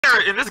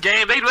player in this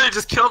game. They literally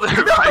just killed You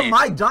everybody. know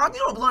Mike John, you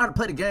don't learn how to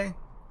play the game.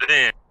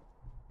 Damn.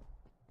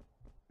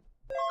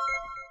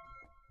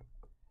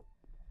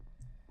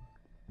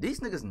 These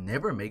niggas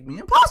never make me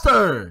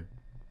imposter.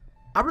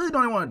 I really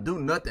don't even want to do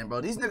nothing,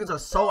 bro. These niggas are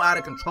so out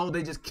of control.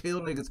 They just kill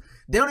niggas.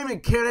 They don't even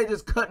care. They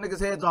just cut niggas'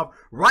 heads off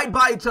right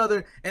by each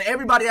other. And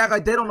everybody act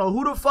like they don't know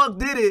who the fuck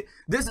did it.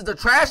 This is the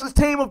trashiest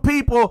team of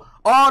people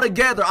all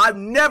together. I've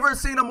never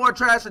seen a more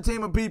trashy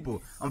team of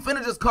people. I'm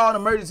finna just call an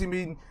emergency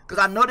meeting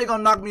because I know they're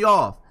gonna knock me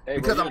off. Hey,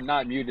 because bro, you're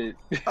not muted.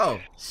 Oh,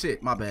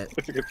 shit. My bad.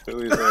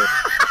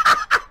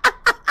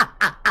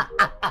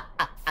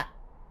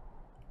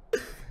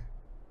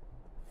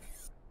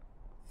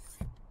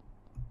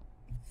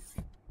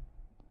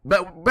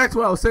 But back to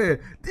what I was saying.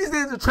 These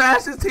niggas are the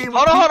trashiest team.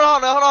 Hold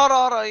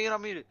on. You're not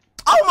muted.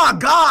 Oh my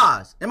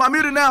gosh. Am I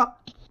muted now?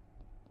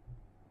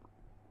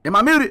 Am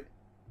I muted?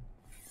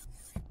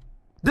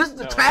 This is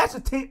the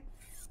trashiest team.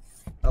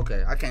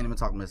 Okay, I can't even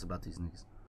talk mess about these niggas.